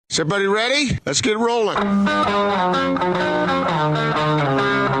Is everybody ready? Let's get rolling.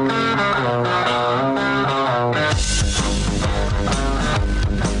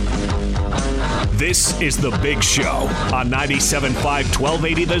 This is The Big Show on 97.5,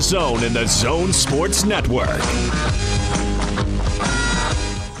 1280 The Zone and The Zone Sports Network.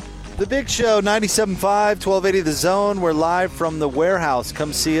 The Big Show, 97.5, 1280 The Zone. We're live from the warehouse.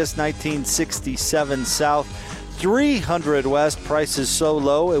 Come see us, 1967 South, 300 West. Price is so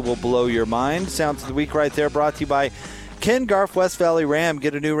low, it will blow your mind. Sounds of the week right there, brought to you by Ken Garff, West Valley Ram.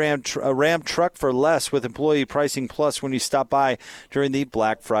 Get a new Ram truck for less with Employee Pricing Plus when you stop by during the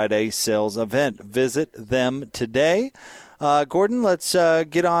Black Friday sales event. Visit them today. Gordon, let's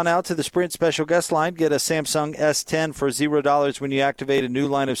get on out to the Sprint special guest line. Get a Samsung S10 for $0 when you activate a new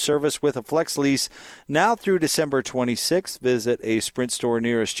line of service with a flex lease now through December 26th. Visit a Sprint store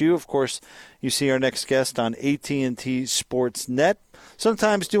nearest you. Of course, you see our next guest on AT&T Sportsnet.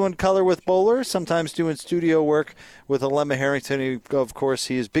 Sometimes doing color with Bowler, sometimes doing studio work with Alema Harrington. Of course,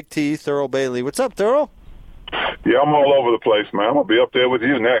 he is Big T, Thurl Bailey. What's up, Thurl? Yeah, I'm all over the place, man. I'm going to be up there with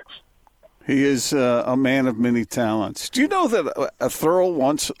you next. He is a man of many talents. Do you know that Thurl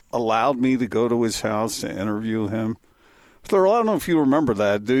once allowed me to go to his house to interview him? Thurl, I don't know if you remember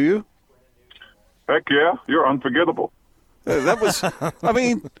that, do you? Heck yeah, you're unforgettable. That was, I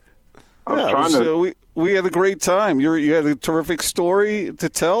mean, we had a great time. You had a terrific story to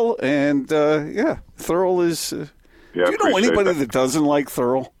tell, and Thurl is. Do you know anybody that doesn't like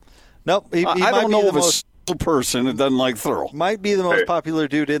Thurl? Nope. I don't know of a person that doesn't like Thurl. Might be the most popular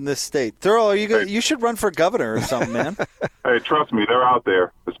dude in this state. Thurl, you should run for governor or something, man. Hey, trust me, they're out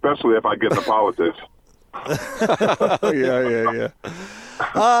there, especially if I get into politics. Yeah.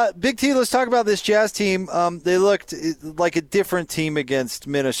 Big T, let's talk about this Jazz team. They looked like a different team against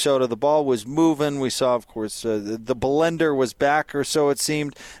Minnesota. The ball was moving. We saw, of course, the blender was back, or so it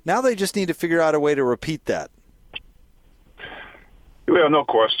seemed. Now they just need to figure out a way to repeat that. Yeah, no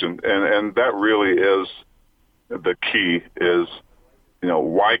question. And that really is the key is,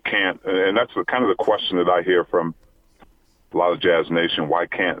 why can't, and that's kind of the question that I hear from a lot of Jazz Nation, why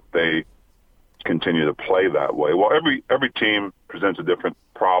can't they continue to play that way? Well, every team presents a different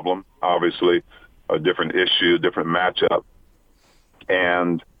problem, obviously, a different issue, different matchup.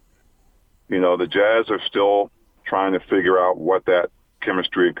 And, the Jazz are still trying to figure out what that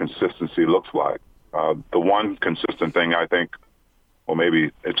chemistry and consistency looks like. The one consistent thing, I think, well,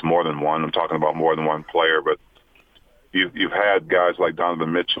 maybe it's more than one. I'm talking about more than one player, but you've had guys like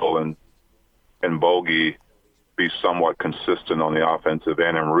Donovan Mitchell and Bogey be somewhat consistent on the offensive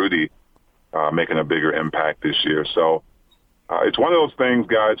end, and Rudy making a bigger impact this year. So it's one of those things,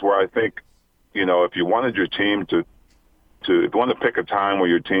 guys, where I think, if you wanted your team if you wanted to pick a time where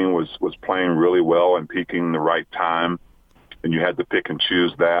your team was playing really well and peaking the right time, and you had to pick and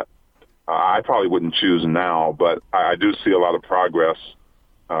choose that, I probably wouldn't choose now, but I do see a lot of progress.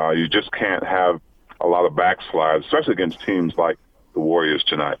 You just can't have a lot of backslides, especially against teams like the Warriors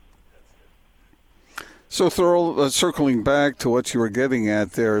tonight. So, Thurl, circling back to what you were getting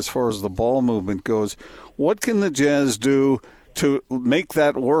at there as far as the ball movement goes, what can the Jazz do to make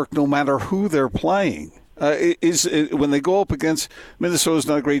that work no matter who they're playing? When they go up against Minnesota's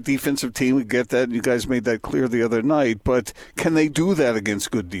not a great defensive team, we get that, and you guys made that clear the other night, but can they do that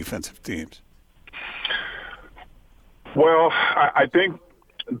against good defensive teams? Well, I think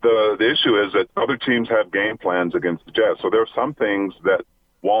the issue is that other teams have game plans against the Jazz, so there are some things that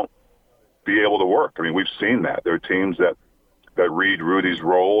won't be able to work. I mean, we've seen that. There are teams that read Rudy's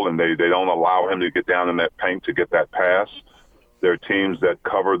role, and they don't allow him to get down in that paint to get that pass. There are teams that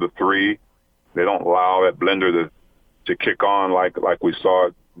cover the three. They don't allow that blender to kick on like we saw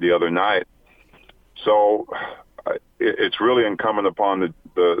it the other night. So it's really incumbent upon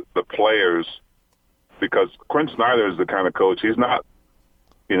the players, because Quinn Snyder is the kind of coach. He's not,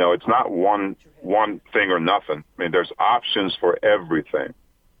 it's not one thing or nothing. I mean, there's options for everything.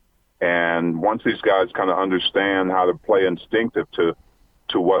 And once these guys kind of understand how to play instinctive to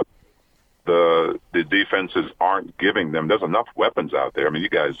what the defenses aren't giving them, there's enough weapons out there. I mean,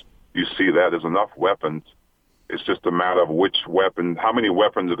 you see that there's enough weapons. It's just a matter of which weapon, how many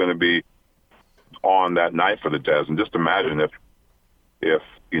weapons are going to be on that night for the Jazz. And just imagine if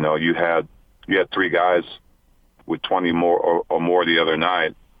you had three guys with 20 more or more the other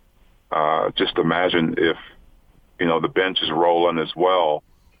night. Just imagine if the bench is rolling as well.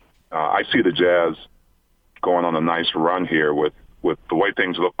 I see the Jazz going on a nice run here with the way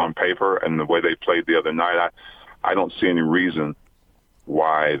things look on paper and the way they played the other night. I don't see any reason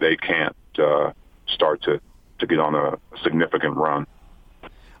why they can't start to get on a significant run.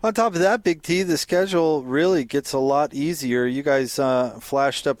 On top of that, Big T, the schedule really gets a lot easier. You guys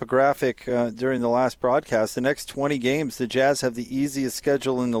flashed up a graphic during the last broadcast. The next 20 games, the Jazz have the easiest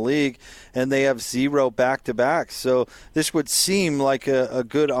schedule in the league, and they have 0 back-to-backs. So this would seem like a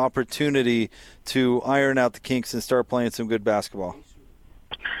good opportunity to iron out the kinks and start playing some good basketball.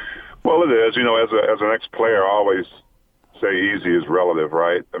 Well, it is. As an ex-player, I always say easy is relative,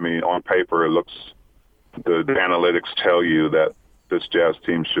 right? I mean, on paper, the analytics tell you that this Jazz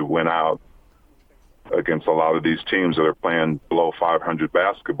team should win out against a lot of these teams that are playing below 500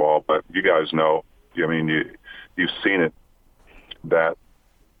 basketball. But you guys know, you've seen it, that,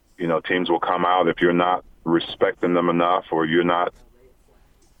 teams will come out if you're not respecting them enough, or you're not,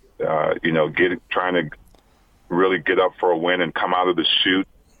 trying to really get up for a win and come out of the chute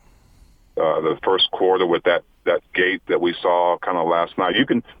the first quarter with that gate that we saw kind of last night. You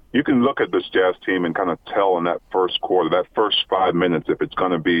can look at this Jazz team and kind of tell in that first quarter, that first 5 minutes, if it's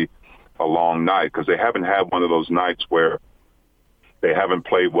going to be a long night, because they haven't had one of those nights where they haven't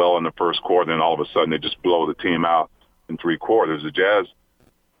played well in the first quarter and all of a sudden they just blow the team out in 3 quarters. The Jazz,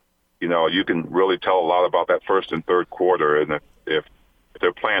 you can really tell a lot about that first and third quarter, and if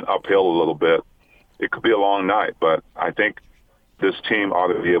they're playing uphill a little bit, it could be a long night. But I think this team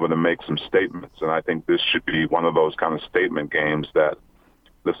ought to be able to make some statements, and I think this should be one of those kind of statement games that,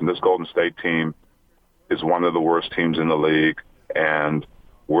 listen, this Golden State team is one of the worst teams in the league, and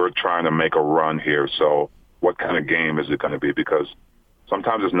we're trying to make a run here. So what kind of game is it going to be? Because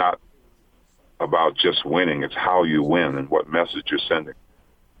sometimes it's not about just winning. It's how you win and what message you're sending.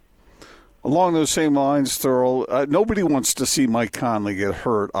 Along those same lines, Thurl, nobody wants to see Mike Conley get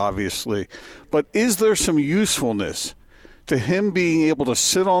hurt, obviously. But is there some usefulness to him being able to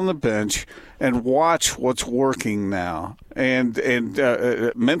sit on the bench and watch what's working now and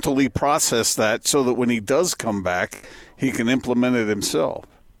mentally process that so that when he does come back, he can implement it himself?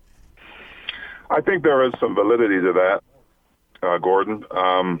 I think there is some validity to that, Gordon.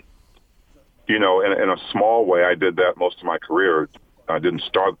 In a small way, I did that most of my career. I didn't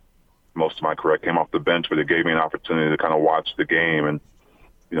start most of my career. I came off the bench, but it gave me an opportunity to kind of watch the game. And,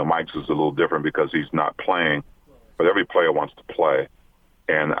 Mike's is a little different because he's not playing, but every player wants to play.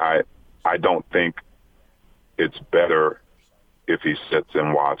 And I don't think it's better if he sits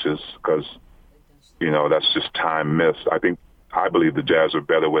and watches because, that's just time missed. I believe the Jazz are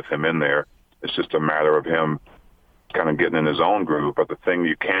better with him in there. It's just a matter of him kind of getting in his own groove. But the thing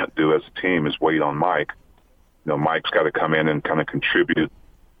you can't do as a team is wait on Mike. Mike's got to come in and kind of contribute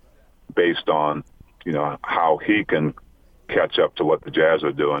based on, how he can catch up to what the Jazz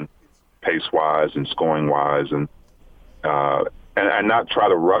are doing pace-wise and scoring-wise and not try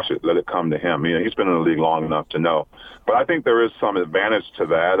to rush it, let it come to him. He's been in the league long enough to know. But I think there is some advantage to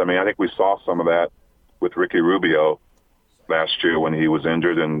that. I think we saw some of that with Ricky Rubio last year when he was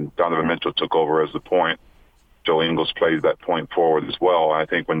injured and Donovan Mitchell took over as the point. Joe Ingles played that point forward as well. I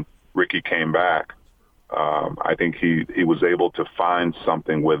think when Ricky came back, I think he was able to find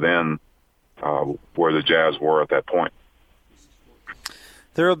something within where the Jazz were at that point.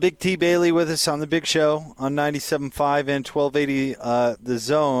 Thurl Big T Bailey with us on the Big Show on 97.5 and 1280 The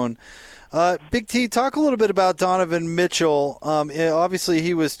Zone. Big T, talk a little bit about Donovan Mitchell. Obviously,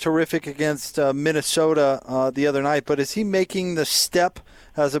 he was terrific against Minnesota the other night, but is he making the step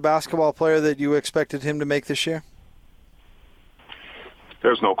as a basketball player that you expected him to make this year?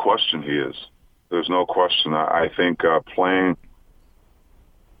 There's no question he is. There's no question. I think playing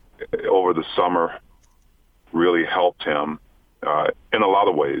over the summer really helped him in a lot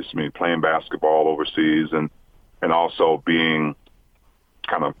of ways. Playing basketball overseas and also being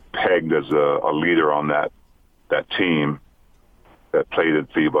kind of pegged as a leader on that team that played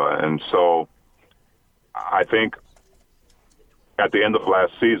at FIBA. And so I think at the end of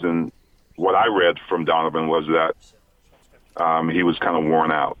last season, what I read from Donovan was that he was kind of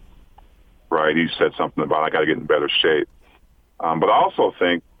worn out, right? He said something about, I got to get in better shape. But I also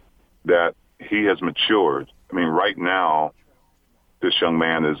think that he has matured. Right now, this young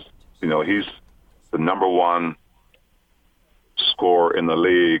man is, he's the number one scorer in the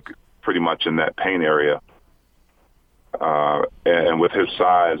league pretty much in that paint area. And with his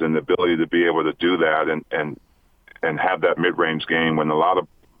size and the ability to be able to do that and have that mid-range game when a lot of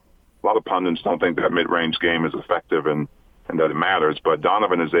pundits don't think that mid-range game is effective and that it matters. But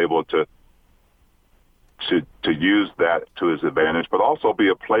Donovan is able to use that to his advantage, but also be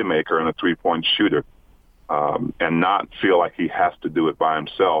a playmaker and a three-point shooter and not feel like he has to do it by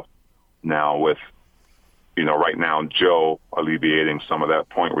himself now with, right now Joe alleviating some of that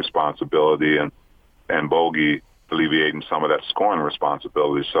point responsibility and Bogey alleviating some of that scoring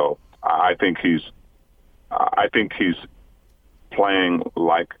responsibility. So I think he's playing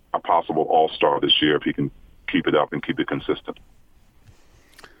like a possible all-star this year if he can keep it up and keep it consistent.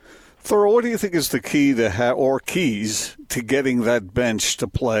 Thurl, what do you think is the key to or keys to getting that bench to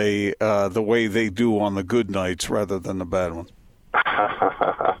play the way they do on the good nights rather than the bad ones?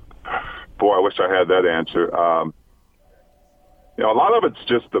 Boy, I wish I had that answer. A lot of it's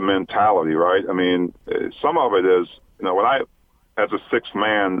just the mentality, right? I mean, some of it is, when as a sixth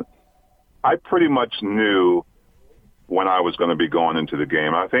man, I pretty much knew when I was going to be going into the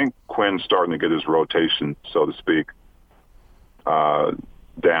game. I think Quinn's starting to get his rotation, so to speak,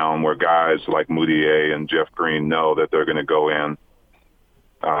 down where guys like Moutier and Jeff Green know that they're going to go in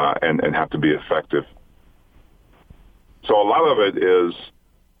and have to be effective. So a lot of it is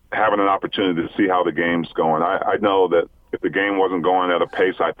having an opportunity to see how the game's going. I know that if the game wasn't going at a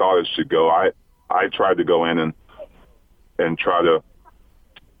pace I thought it should go, I tried to go in and try to,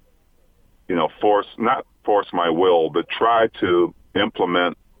 not force my will, but try to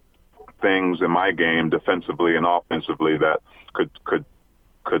implement things in my game defensively and offensively that could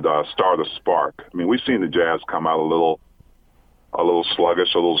start a spark. I mean, we've seen the Jazz come out a little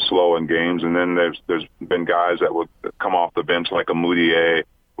sluggish, a little slow in games, and then there's been guys that would come off the bench like a Moutier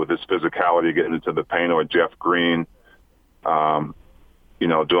with his physicality getting into the paint, or Jeff Green, doing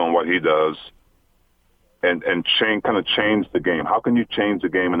what he does, and change the game. How can you change the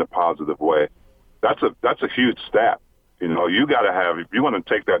game in a positive way? That's a huge stat. You got to have, if you want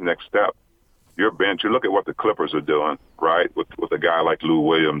to take that next step, your bench. You look at what the Clippers are doing, right, with a guy like Lou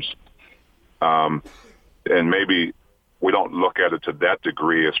Williams, and maybe we don't look at it to that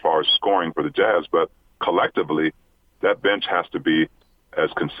degree as far as scoring for the Jazz, but collectively, that bench has to be as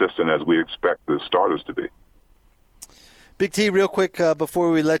consistent as we expect the starters to be. Big T, real quick before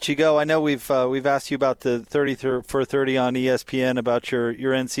we let you go, I know we've asked you about the 30 for 30 on ESPN about your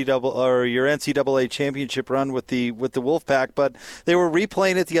NCAA championship run with the Wolfpack, but they were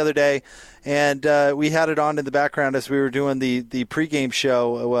replaying it the other day, and we had it on in the background as we were doing the pregame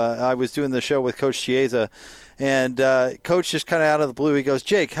show. I was doing the show with Coach Chiesa, and Coach just kind of out of the blue, he goes,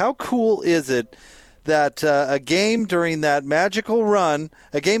 "Jake, how cool is it that a game during that magical run,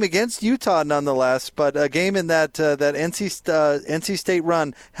 a game against Utah nonetheless, but a game in that NC State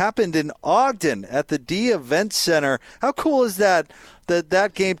run happened in Ogden at the D Event Center. How cool is that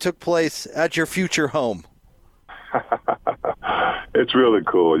game took place at your future home?" It's really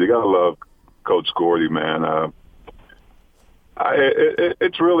cool. You got to love Coach Gordy, man.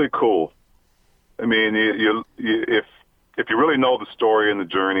 It's really cool. I mean, if you really know the story and the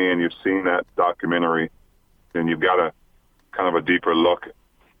journey and you've seen that documentary, then you've got a kind of a deeper look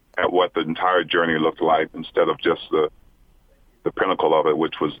at what the entire journey looked like instead of just the pinnacle of it,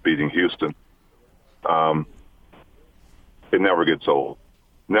 which was beating Houston. It never gets old.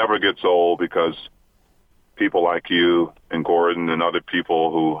 Never gets old, because people like you and Gordon and other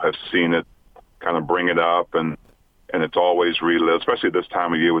people who have seen it kind of bring it up, and it's always relived, especially this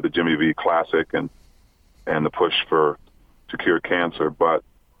time of year with the Jimmy V Classic and the push to cure cancer. But,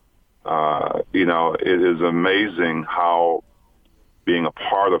 it is amazing how being a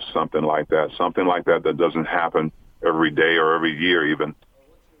part of something like that doesn't happen every day or every year even,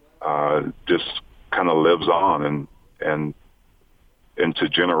 just kind of lives on and into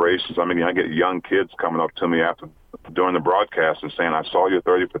generations. I mean, I get young kids coming up to me during the broadcast and saying, "I saw you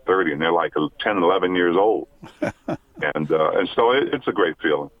 30 for 30, and they're like 10, 11 years old. and so it's a great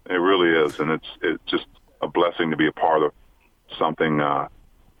feeling. It really is. And it's just a blessing to be a part of something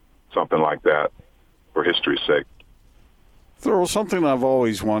like that for history's sake. Thurl, something I've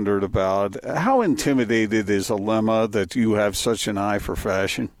always wondered about, how intimidated is Alema that you have such an eye for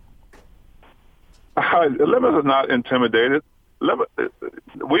fashion? Alema's are not intimidated.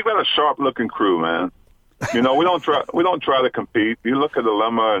 We've got a sharp-looking crew, man. We don't try to compete. You look at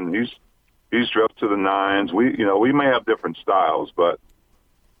Alema, and he's dressed to the nines. We may have different styles, but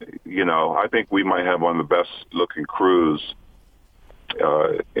I think we might have one of the best-looking crews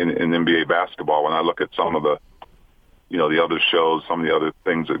in NBA basketball. When I look at some of the other shows, some of the other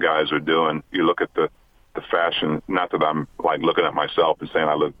things that guys are doing, you look at the fashion. Not that I'm like looking at myself and saying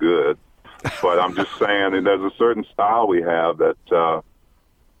I look good, but I'm just saying that there's a certain style we have that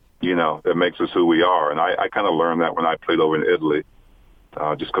that makes us who we are. And I kind of learned that when I played over in Italy,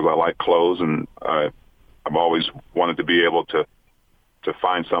 just because I like clothes, and I've always wanted to be able to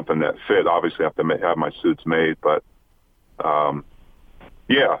find something that fit. Obviously, I have to have my suits made, but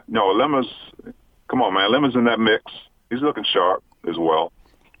Alema's, come on, man, Alema's in that mix. He's looking sharp as well,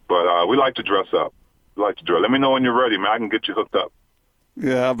 but we like to dress up. Let me know when you're ready, man. I can get you hooked up.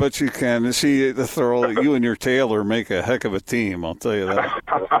 Yeah, I bet you can. See, Thurl, you and your tailor make a heck of a team, I'll tell you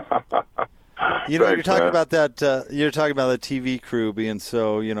that. You know, Thanks, you're talking man. about that. You're talking about the TV crew being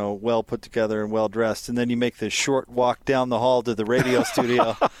so, well put together and well dressed, and then you make this short walk down the hall to the radio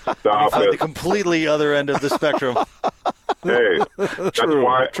studio. Stop The it. completely other end of the spectrum. Hey,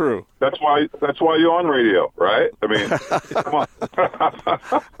 True. That's why you're on radio, right? I mean, come on.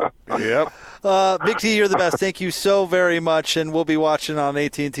 Yep. Big T, you're the best. Thank you so very much, and we'll be watching on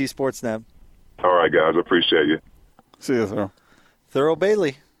AT&T Sportsnet. All right, guys. Appreciate you. See you, Thurl. Thurl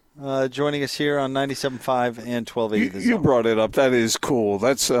Bailey joining us here on 97.5 and 1280 The Zone. You brought it up. That is cool.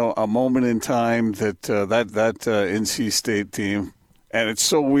 That's a moment in time that NC State team, and it's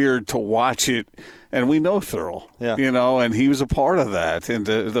so weird to watch it. And we know Thurl, and he was a part of that. And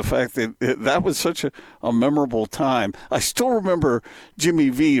the fact that that was such a memorable time. I still remember Jimmy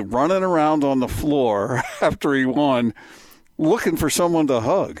V running around on the floor after he won, looking for someone to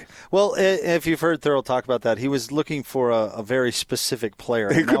hug. Well, if you've heard Thurl talk about that, he was looking for a very specific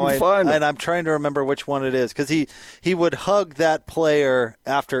player. He couldn't find him. And I'm trying to remember which one it is, because he would hug that player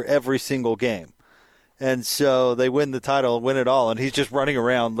after every single game. And so they win the title, win it all, and he's just running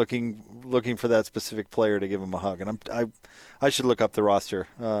around looking for that specific player to give him a hug. And I should look up the roster.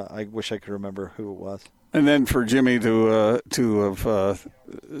 I wish I could remember who it was. And then for Jimmy to have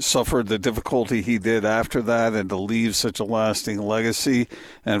suffered the difficulty he did after that and to leave such a lasting legacy,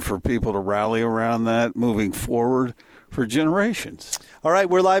 and for people to rally around that moving forward for generations. All right,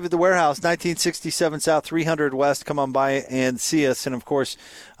 we're live at the Warehouse, 1967 South, 300 West. Come on by and see us. And, of course,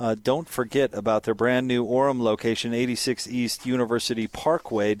 don't forget about their brand-new Orem location, 86 East University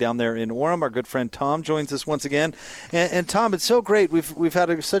Parkway down there in Orem. Our good friend Tom joins us once again. And Tom, it's so great. We've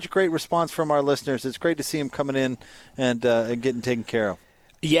had such a great response from our listeners. It's great to see them coming in and getting taken care of.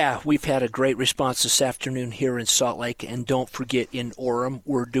 Yeah, we've had a great response this afternoon here in Salt Lake. And don't forget, in Orem,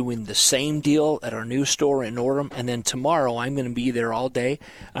 we're doing the same deal at our new store in Orem. And then tomorrow I'm going to be there all day.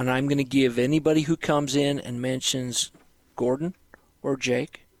 And I'm going to give anybody who comes in and mentions Gordon or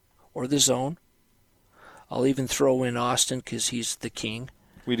Jake or the Zone. I'll even throw in Austin because he's the king.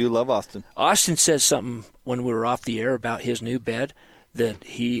 We do love Austin. Austin said something when we were off the air about his new bed, that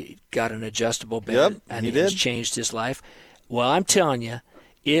he got an adjustable bed and it has changed his life. Well, I'm telling you,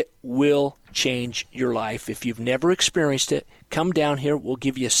 it will change your life. If you've never experienced it, come down here. We'll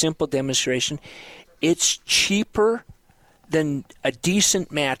give you a simple demonstration. It's cheaper than a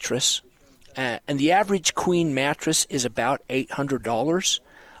decent mattress, and the average queen mattress is about $800.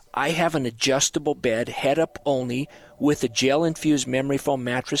 I have an adjustable bed, head up only, with a gel-infused memory foam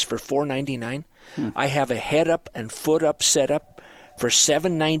mattress for $499. I have a head up and foot up setup for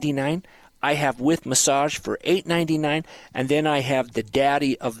 $799. I have with massage for $899, and then I have the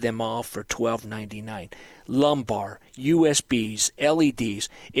daddy of them all for $1299. Lumbar, USBs, LEDs.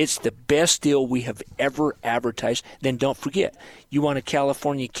 It's the best deal we have ever advertised. Then don't forget, you want a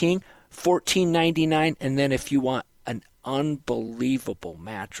California King, $1499, and then if you want an unbelievable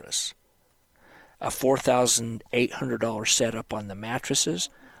mattress, a $4,800 setup on the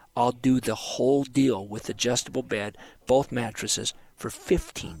mattresses, I'll do the whole deal with adjustable bed, both mattresses, for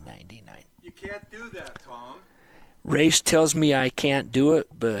 $1599. You can't do that, Tom. Race tells me I can't do it,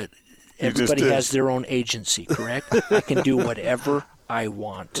 but everybody has their own agency, correct? I can do whatever I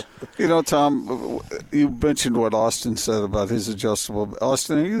want. You know, Tom, you mentioned what Austin said about his adjustable.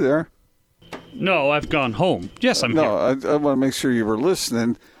 Austin, are you there? No, I've gone home. Yes, I'm here. No, I want to make sure you were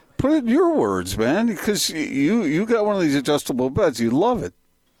listening. Put it in your words, man, because you got one of these adjustable beds. You love it.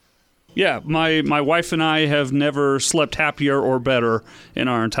 Yeah, my wife and I have never slept happier or better in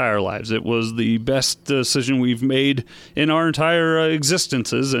our entire lives. It was the best decision we've made in our entire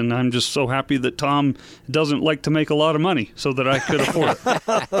existences, and I'm just so happy that Tom doesn't like to make a lot of money so that I could afford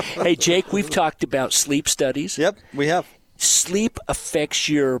it. Hey, Jake, we've talked about sleep studies. Yep, we have. Sleep affects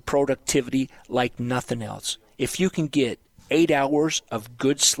your productivity like nothing else. If you can get 8 hours of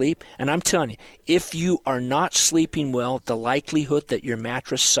good sleep, and I'm telling you, if you are not sleeping well, the likelihood that your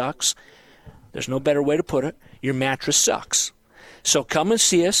mattress sucks, there's no better way to put it, your mattress sucks. So come and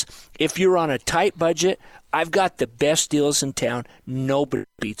see us. If you're on a tight budget, I've got the best deals in town. Nobody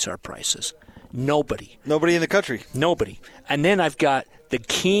beats our prices. Nobody. Nobody in the country. Nobody. And then I've got the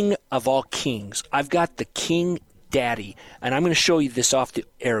king of all kings. I've got the king daddy, and I'm going to show you this off the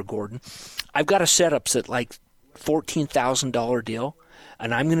air, Gordon. I've got a setups at like $14,000 deal,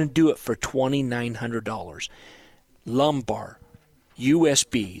 and I'm going to do it for $2,900. Lumbar,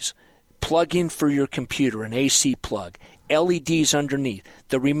 USBs, plug in for your computer, an AC plug, LEDs underneath.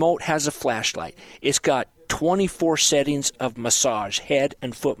 The remote has a flashlight. It's got 24 settings of massage, head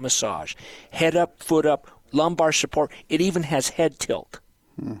and foot massage, head up, foot up, lumbar support. It even has head tilt.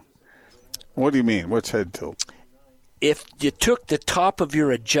 What do you mean? What's head tilt? if you took the top of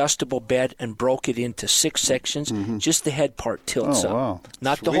your adjustable bed and broke it into 6 sections, just the head part tilts up. Wow.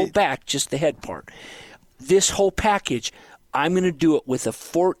 Not the whole back, just the head part. This whole package, I'm going to do it with a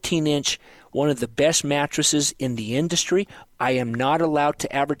 14-inch, one of the best mattresses in the industry. I am not allowed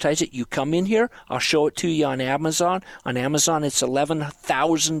to advertise it. You come in here, I'll show it to you on Amazon. On Amazon, it's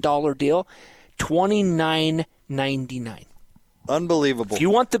 $11,000 deal, $29.99. Unbelievable. If you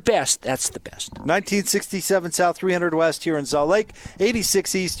want the best, that's the best. 1967 South 300 West here in Salt Lake,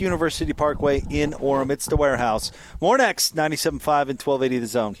 86 East University Parkway in Orem. It's the Warehouse. More next, 97.5 and 1280 The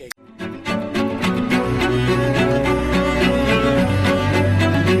Zone. Okay.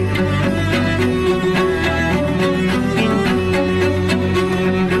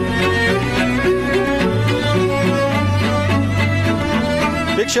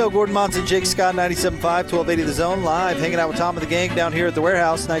 Big Show, Gordon Monson, Jake Scott, 97.5, 1280 The Zone, live, hanging out with Tom and the gang down here at the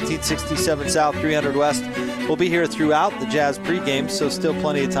Warehouse, 1967 South, 300 West. We'll be here throughout the Jazz pregame, so still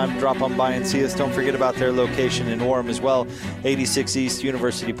plenty of time to drop on by and see us. Don't forget about their location in Orem as well, 86 East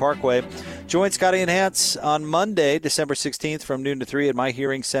University Parkway. Join Scotty and Hance on Monday, December 16th from noon to 3 at My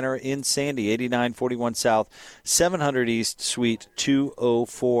Hearing Center in Sandy, 8941 South, 700 East, Suite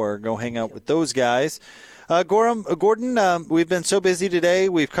 204. Go hang out with those guys. Gordon, we've been so busy today.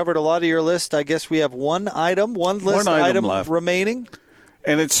 We've covered a lot of your list. I guess we have one item left remaining.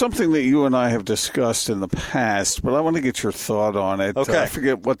 And it's something that you and I have discussed in the past, but I want to get your thought on it. Okay. I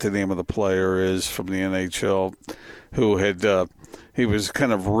forget what the name of the player is from the NHL who had he was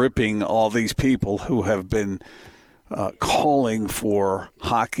kind of ripping all these people who have been calling for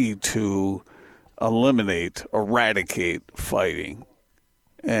hockey to eradicate fighting.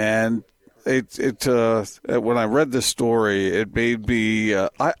 And when I read the story, it made me.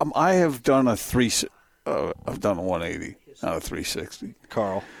 I have done a 180, not a 360.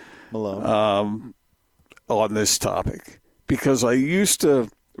 Carl Malone on this topic because I used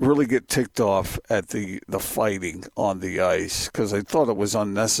to really get ticked off at the fighting on the ice because I thought it was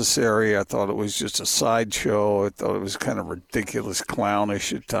unnecessary. I thought it was just a sideshow. I thought it was kind of ridiculous,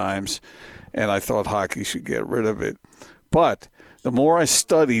 clownish at times, and I thought hockey should get rid of it. But the more I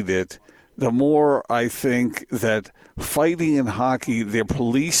studied it, the more I think that fighting in hockey, they're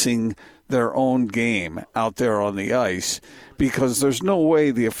policing their own game out there on the ice because there's no way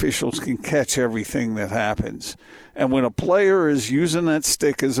the officials can catch everything that happens. And when a player is using that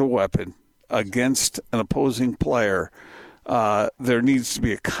stick as a weapon against an opposing player, there needs to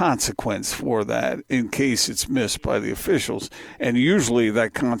be a consequence for that in case it's missed by the officials. And usually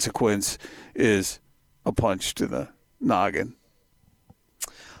that consequence is a punch to the noggin.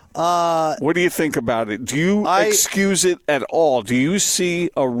 What do you think about it? Do you excuse it at all? Do you see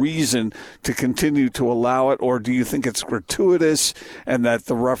a reason to continue to allow it, or do you think it's gratuitous and that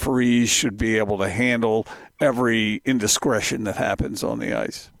the referees should be able to handle every indiscretion that happens on the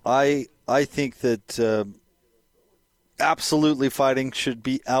ice? I think that absolutely fighting should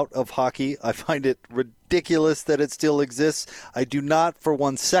be out of hockey. I find it ridiculous that it still exists. I do not for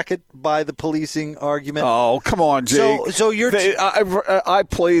 1 second buy the policing argument. Oh, come on, Jake. So you're I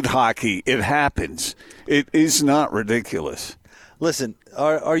played hockey. It happens. It is not ridiculous. Listen,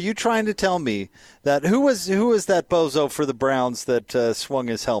 are you trying to tell me that who was that bozo for the Browns that swung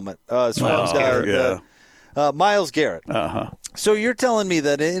his helmet? Miles Garrett. Uh-huh. So you're telling me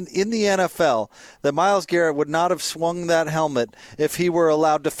that in the NFL, that Myles Garrett would not have swung that helmet if he were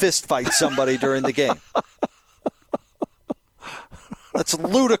allowed to fist fight somebody during the game? That's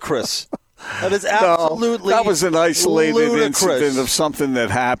ludicrous. That is absolutely that was an isolated ludicrous incident of something that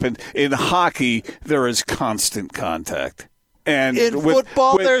happened. In hockey, there is constant contact. And in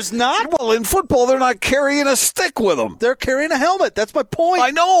football, there's not? Well, in football, they're not carrying a stick with them. They're carrying a helmet. That's my point. I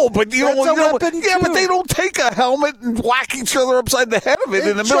know, but but they don't take a helmet and whack each other upside the head of it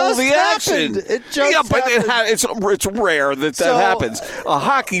in the middle of the action. It just happened. It's rare that happens. A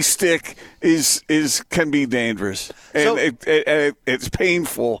hockey stick can be dangerous, and it's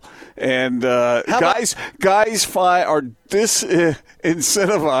painful. And guys are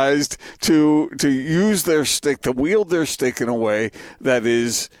disincentivized to use their stick, to wield their stick in a way that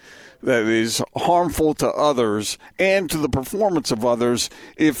is harmful to others and to the performance of others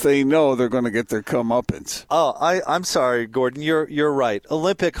if they know they're going to get their comeuppance. Oh, I'm sorry, Gordon. You're right.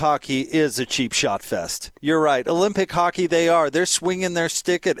 Olympic hockey is a cheap shot fest. You're right. Olympic hockey, they're swinging their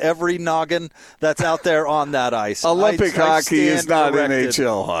stick at every noggin that's out there on that ice. Olympic hockey is not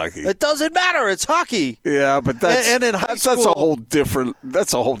NHL hockey. It doesn't matter. It's hockey. Yeah, but that's a whole different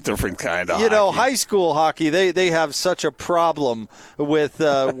kind of hockey. High school hockey, they have such a problem with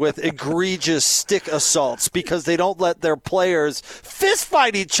egregious stick assaults because they don't let their players fist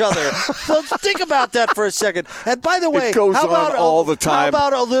fight each other. So think about that for a second. And by the way, it goes on all the time. How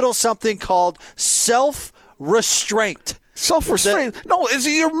about a little something called self-restraint? Self-restraint. No,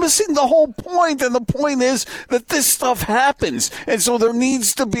 you're missing the whole point, and the point is that this stuff happens. And so there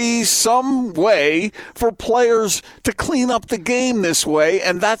needs to be some way for players to clean up the game this way,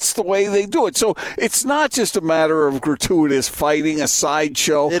 and that's the way they do it. So it's not just a matter of gratuitous fighting, a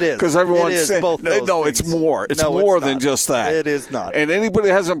sideshow. It is. Because everyone's saying, both those no, things. it's more. It's No, more it's than not. just that. It is not. And anybody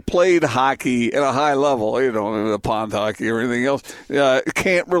who hasn't played hockey at a high level, the pond hockey or anything else,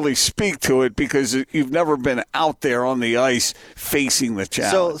 can't really speak to it because you've never been out there on the ice facing the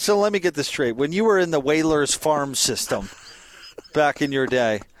challenge. So let me get this straight. When you were in the Whalers farm system back in your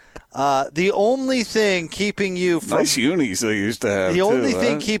day, the only thing keeping you from nice unis they used to have. The only too,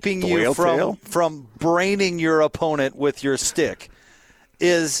 thing huh? keeping The you whale tail? from braining your opponent with your stick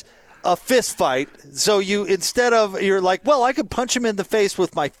is a fist fight. So you're like, well, I could punch him in the face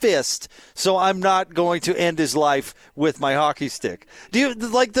with my fist, so I'm not going to end his life with my hockey stick. Do you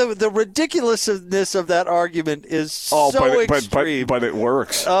like the ridiculousness of that argument is extreme. But it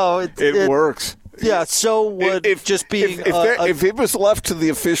works. Oh, it works. Yeah, so would just being if it was left to the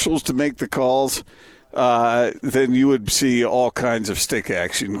officials to make the calls, then you would see all kinds of stick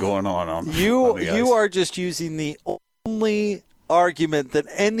action going on the ice. You are just using the only argument that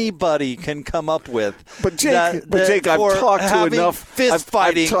anybody can come up with. But Jake, I've talked to enough fist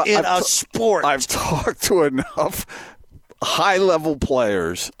fighting in a sport. I've talked to enough high-level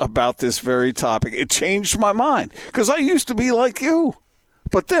players about this very topic. It changed my mind because I used to be like you.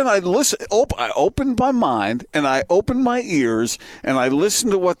 But then I opened my mind and I opened my ears and I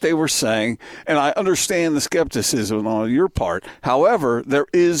listened to what they were saying, and I understand the skepticism on your part. However, there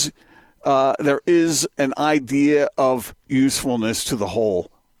is an idea of usefulness to the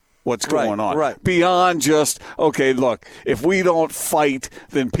whole. What's going on? Right. Beyond just, okay, look, if we don't fight,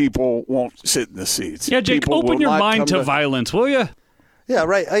 then people won't sit in the seats. Yeah, Jake, People open will your not mind come to violence, will you? Yeah,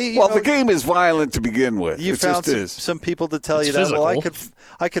 right. The game is violent to begin with. You found some people to tell you that. Physical. Well,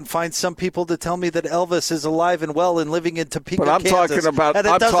 I can find some people to tell me that Elvis is alive and well and living in Topeka, but I'm Kansas. talking about. And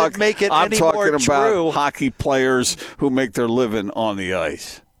it doesn't make it any more about true. hockey players who make their living on the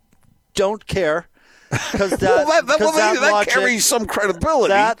ice. Don't care. Because that logic, carries some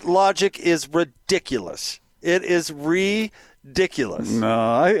credibility. That logic is ridiculous. It is ridiculous.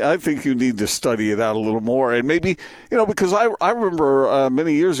 No, I think you need to study it out a little more. And maybe, because I remember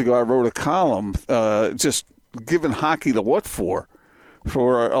many years ago I wrote a column just giving hockey the what for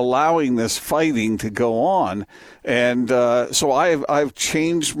allowing this fighting to go on. And so I've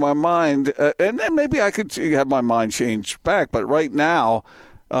changed my mind. And maybe I could have my mind changed back. But right now,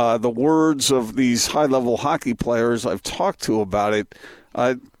 the words of these high-level hockey players I've talked to about it,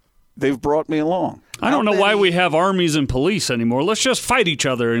 they've brought me along. I don't know why we have armies and police anymore. Let's just fight each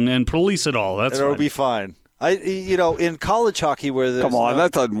other and police it all. It'll be fine. In college hockey where there's... Come on,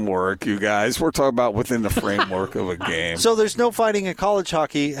 that doesn't work, you guys. We're talking about within the framework of a game. So there's no fighting in college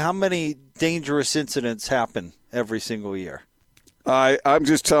hockey. How many dangerous incidents happen every single year? I'm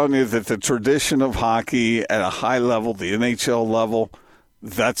just telling you that the tradition of hockey at a high level, the NHL level,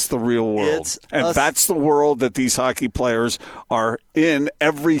 that's the real world. That's the world that these hockey players are in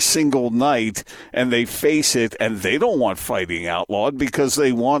every single night, and they face it, and they don't want fighting outlawed because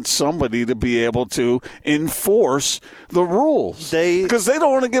they want somebody to be able to enforce the rules. Because they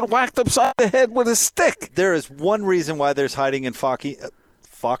don't want to get whacked upside the head with a stick. There is one reason why there's hiding in hockey.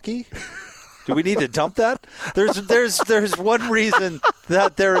 Hockey? Do we need to dump that? There's one reason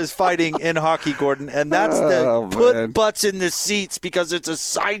that there is fighting in hockey, Gordon, and that's put butts in the seats because it's a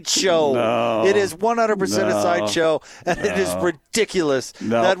sideshow. No, it is 100% a sideshow, and it is ridiculous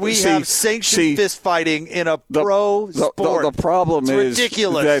that we have sanctioned fist fighting in a pro sport. The problem is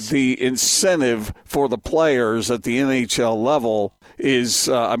ridiculous. That the incentive for the players at the NHL level is,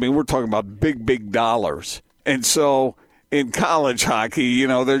 we're talking about big dollars. And so in college hockey,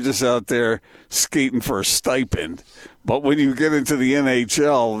 they're just out there skating for a stipend. But when you get into the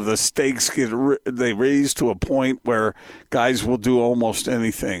NHL, the stakes they raise to a point where guys will do almost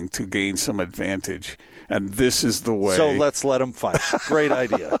anything to gain some advantage. And this is the way. So let's let them fight. Great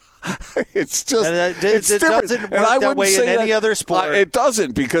idea. It's just it different. doesn't work that way in any other sport. It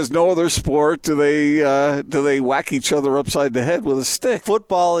doesn't, because no other sport do they whack each other upside the head with a stick.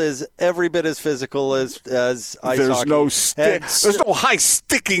 Football is every bit as physical as ice hockey. There's no stick. There's no high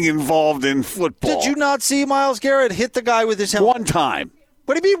sticking involved in football. Did you not see Myles Garrett hit the guy with his helmet? One time.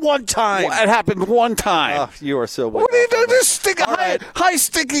 What do you mean one time? Well, it happened one time. Oh, you are so. What do you do? This high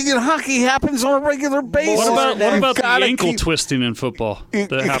sticking in hockey happens on a regular basis. What about the ankle twisting in football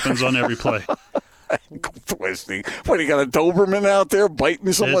that happens on every play? Ankle twisting. What, you got a Doberman out there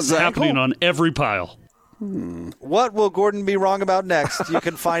biting someone's ankle? It's happening on every pile. What will Gordon be wrong about next? You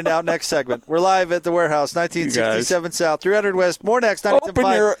can find out next segment. We're live at the Warehouse, 1967 South, 300 West. More next.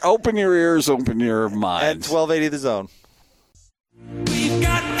 Open your ears, open your minds. At 1280 The Zone. We've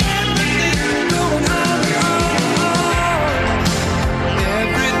got everything going on.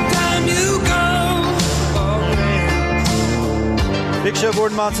 Every time you go. Big Show,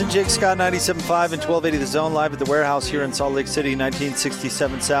 Gordon Monson, Jake Scott, 97.5 and 1280 The Zone, live at the Warehouse here in Salt Lake City,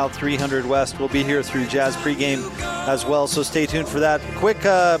 1967 South, 300 West. We'll be here through Jazz pregame as well, so stay tuned for that. Quick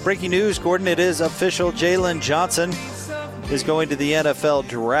breaking news, Gordon, it is official. Jalen Johnson is going to the NFL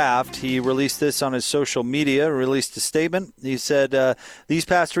draft. He released this on his social media, released a statement. He said, these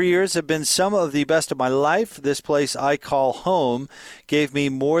past 3 years have been some of the best of my life. This place I call home gave me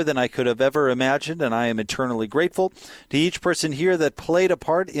more than I could have ever imagined, and I am eternally grateful to each person here that played a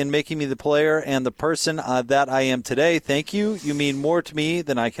part in making me the player and the person that I am today. Thank you. You mean more to me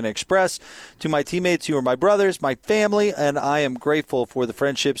than I can express. To my teammates, you are my brothers, my family, and I am grateful for the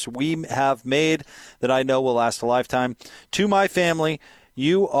friendships we have made that I know will last a lifetime. To my family,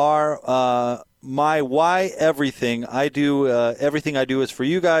 you are my why everything. I do everything I do is for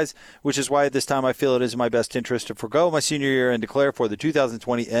you guys, which is why at this time I feel it is in my best interest to forgo my senior year and declare for the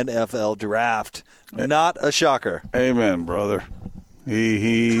 2020 NFL Draft. Not a shocker. Amen, brother.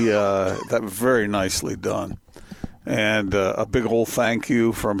 He that was very nicely done, and a big old thank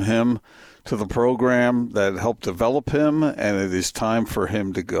you from him to the program that helped develop him, and it is time for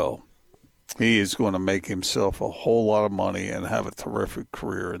him to go. He is going to make himself a whole lot of money and have a terrific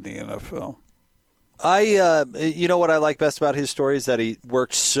career in the NFL. You know what I like best about his story is that he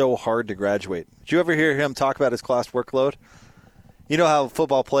worked so hard to graduate. Did you ever hear him talk about his class workload? You know how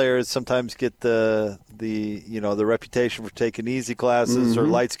football players sometimes get the reputation for taking easy classes or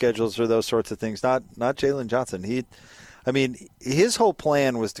light schedules or those sorts of things. Not Jalen Johnson. His whole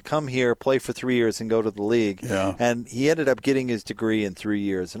plan was to come here, play for 3 years, and go to the league. Yeah. And he ended up getting his degree in 3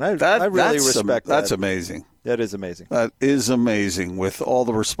 years. And I really respect that. That's amazing. That is amazing. That is amazing with all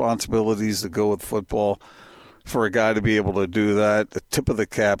the responsibilities that go with football. For a guy to be able to do that, the tip of the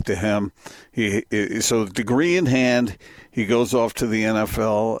cap to him. So degree in hand, he goes off to the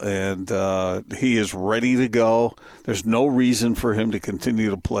NFL, and he is ready to go. There's no reason for him to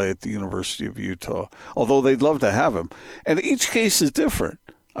continue to play at the University of Utah, although they'd love to have him. And each case is different.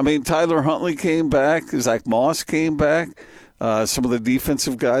 I mean, Tyler Huntley came back. Zach Moss came back. Some of the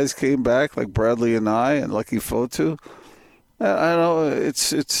defensive guys came back, like Bradley and Lucky Fotu. I know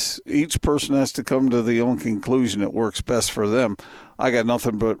it's each person has to come to the own conclusion that works best for them. I got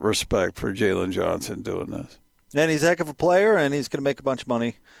nothing but respect for Jalen Johnson doing this. And he's a heck of a player, and he's going to make a bunch of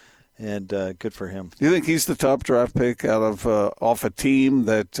money, and good for him. Do you think he's the top draft pick out of off a team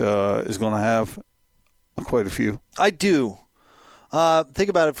that is going to have quite a few? I do. Think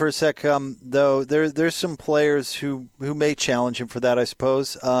about it for a sec, though. There's some players who may challenge him for that, I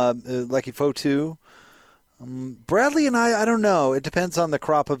suppose. Lucky Fotu. Bradley and I don't know. It depends on the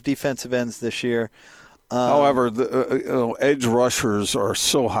crop of defensive ends this year. However, the edge rushers are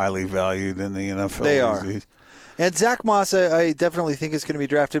so highly valued in the NFL. They are. And Zach Moss, I definitely think is going to be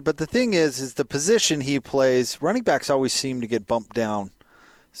drafted. But the thing is the position he plays, running backs always seem to get bumped down.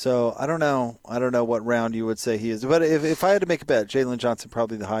 So I don't know. I don't know what round you would say he is. But if I had to make a bet, Jalen Johnson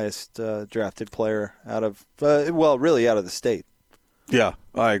probably the highest drafted player out of really out of the state. Yeah,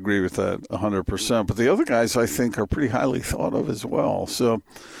 I agree with that 100%. But the other guys, I think, are pretty highly thought of as well. So,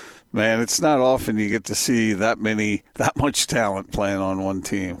 man, it's not often you get to see that much talent playing on one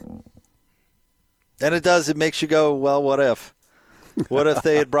team. And it makes you go, well, what if? What if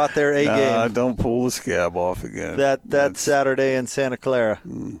they had brought their A game? Don't pull the scab off again. That Saturday in Santa Clara.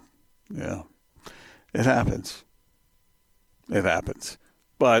 Yeah, it happens. It happens.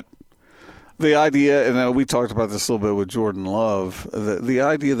 But the idea, and we talked about this a little bit with Jordan Love, the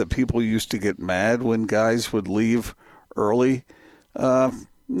idea that people used to get mad when guys would leave early,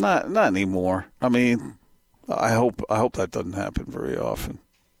 not anymore. I mean, I hope that doesn't happen very often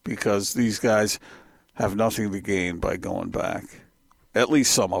because these guys have nothing to gain by going back. At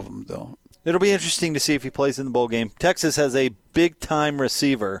least some of them don't. It'll be interesting to see if he plays in the bowl game. Texas has a big-time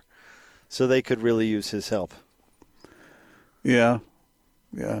receiver, so they could really use his help. Yeah.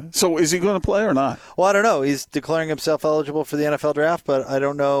 So is he going to play or not? Well, I don't know. He's declaring himself eligible for the NFL draft, but I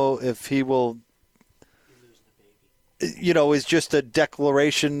don't know if he will. Is just a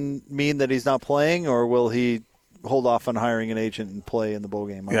declaration mean that he's not playing, or will he hold off on hiring an agent and play in the bowl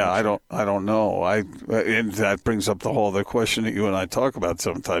game? I don't know. And that brings up the whole other question that you and I talk about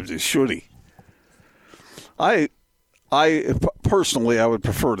sometimes: is should he? I personally, I would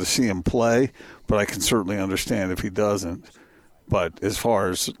prefer to see him play, but I can certainly understand if he doesn't. But as far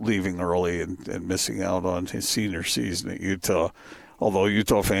as leaving early and missing out on his senior season at Utah, although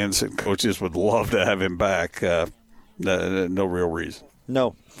Utah fans and coaches would love to have him back, no real reason.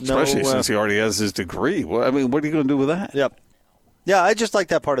 No. Especially since he already has his degree. Well, I mean, what are you going to do with that? Yep. Yeah, I just like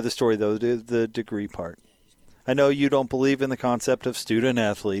that part of the story, though, the degree part. I know you don't believe in the concept of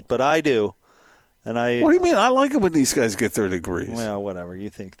student-athlete, but I do. And what do you mean? I like it when these guys get their degrees. Well, whatever. You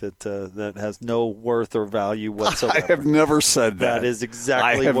think that that has no worth or value whatsoever. I have never said that. That is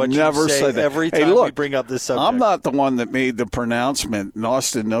exactly what you say every time we bring up this subject. I'm not the one that made the pronouncement, and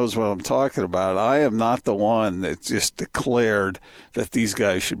Austin knows what I'm talking about. I am not the one that just declared that these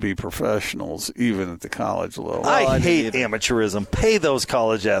guys should be professionals, even at the college level. I hate amateurism. Pay those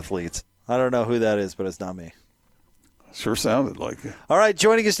college athletes. I don't know who that is, but it's not me. Sure sounded like it. All right,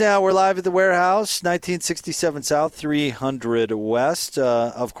 joining us now, we're live at the Warehouse, 1967 South, 300 West.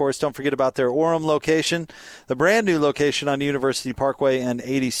 Of course, don't forget about their Orem location, the brand new location on University Parkway and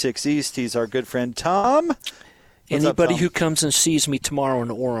 86 East. He's our good friend Tom. Anybody who comes and sees me tomorrow in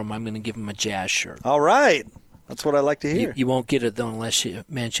Orem, I'm going to give him a Jazz shirt. All right. That's what I like to hear. You won't get it, though, unless you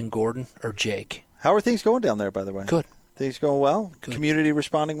mention Gordon or Jake. How are things going down there, by the way? Good. Things going well? Good. Community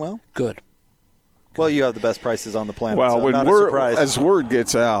responding well? Good. Well, you have the best prices on the planet. Well, so as word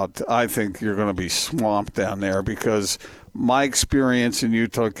gets out, I think you're going to be swamped down there because my experience in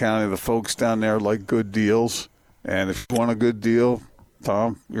Utah County, the folks down there like good deals. And if you want a good deal,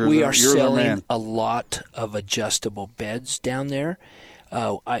 Tom, we are selling a lot of adjustable beds down there.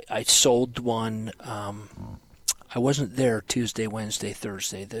 I sold one. I wasn't there Tuesday, Wednesday,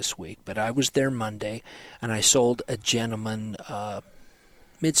 Thursday this week, but I was there Monday, and I sold a gentleman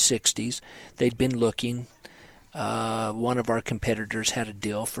mid-60s. They'd been looking. One of our competitors had a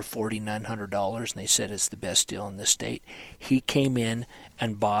deal for $4,900, and they said it's the best deal in the state. He came in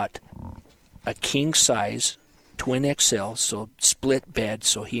and bought a king-size twin XL, so split bed,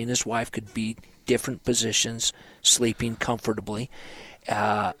 so he and his wife could be different positions, sleeping comfortably.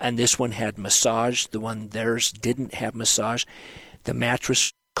 And this one had massage. The one theirs didn't have massage. The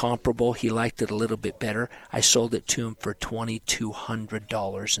mattress comparable. He liked it a little bit better. I sold it to him for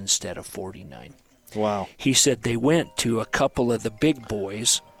 $2,200 instead of $49. Wow. He said they went to a couple of the big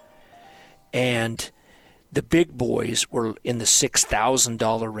boys, and the big boys were in the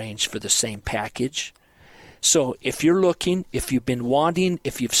 $6,000 range for the same package. So if you're looking, if you've been wanting,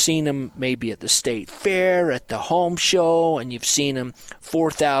 if you've seen them maybe at the state fair, at the home show, and you've seen them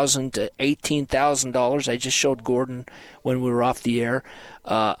 $4,000 to $18,000, I just showed Gordon when we were off the air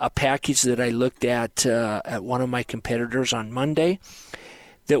a package that I looked at one of my competitors on Monday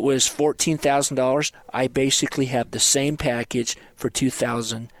that was $14,000. I basically have the same package for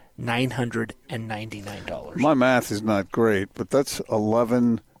 $2,999. My math is not great, but that's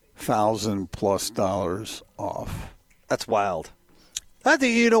 $11,000+ off. That's wild. I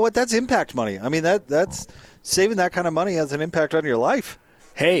think, you know what, that's impact money. I mean, that's saving that kind of money has an impact on your life.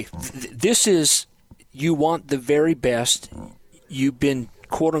 Hey, this is, you want the very best. You've been,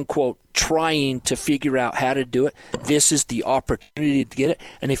 quote unquote, trying to figure out how to do it. This is the opportunity to get it.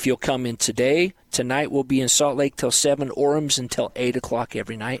 And if you'll come in today, tonight we'll be in Salt Lake till 7, Orem's until 8 o'clock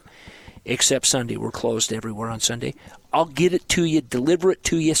every night, except Sunday. We're closed everywhere on Sunday. I'll get it to you, deliver it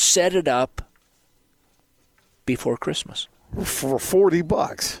to you, set it up before Christmas. For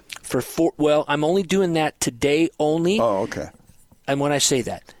 $40? Well, I'm only doing that today only. Oh, okay. And when I say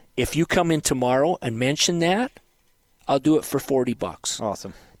that, if you come in tomorrow and mention that, I'll do it for $40.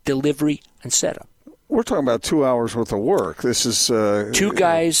 Awesome. Delivery and setup. We're talking about 2 hours worth of work. This is 2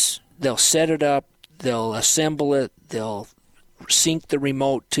 guys. They'll set it up. They'll assemble it. They'll sync the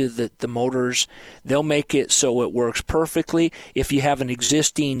remote to the motors. They'll make it so it works perfectly. If you have an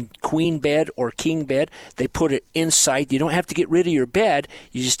existing queen bed or king bed, they put it inside. You don't have to get rid of your bed.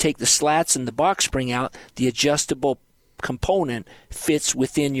 You just take the slats and the box spring out. The adjustable component fits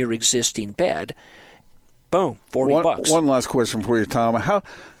within your existing bed. Boom, $40. One last question for you, Tom. How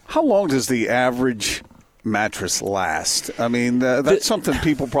long does the average mattress last? I mean, that's something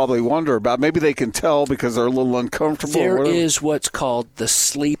people probably wonder about. Maybe they can tell because they're a little uncomfortable. There is what's called the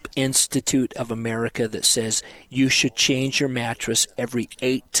Sleep Institute of America that says you should change your mattress every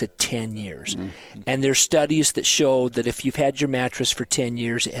 8 to 10 years. Mm-hmm. And there's studies that show that if you've had your mattress for 10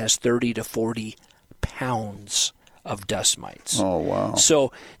 years, it has 30 to 40 pounds of dust mites. Oh, wow.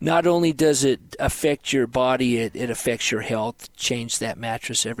 So not only does it affect your body, it affects your health. Change that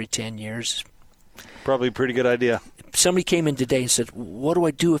mattress every 10 years. Probably a pretty good idea. Somebody came in today and said, what do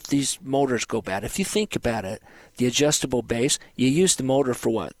I do if these motors go bad? If you think about it, the adjustable base, you use the motor for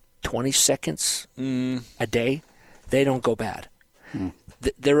what, 20 seconds a day? They don't go bad.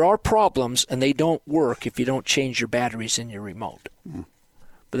 There are problems, and they don't work if you don't change your batteries in your remote.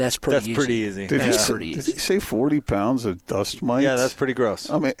 But that's pretty easy. Did he say 40 pounds of dust mites? Yeah, that's pretty gross.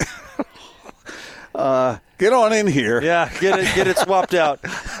 I mean, get on in here. Yeah, get it swapped out.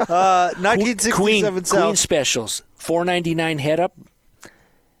 1967 South. Queen specials, $4.99 head up.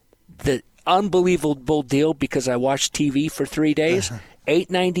 The unbelievable deal because I watched TV for 3 days.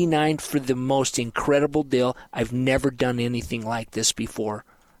 $8.99 for the most incredible deal. I've never done anything like this before.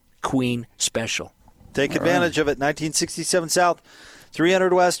 Queen special. Take advantage of it. 1967 South,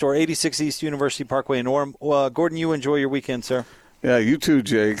 300 West, or 86 East University Parkway in Orem. Gordon, you enjoy your weekend, sir. Yeah, you too,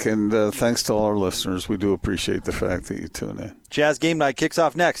 Jake, and thanks to all our listeners. We do appreciate the fact that you tune in. Jazz Game Night kicks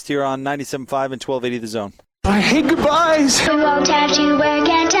off next here on 97.5 and 1280 The Zone. I hate goodbyes. We won't have to work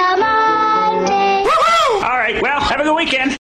until Monday. All right, well, have a good weekend.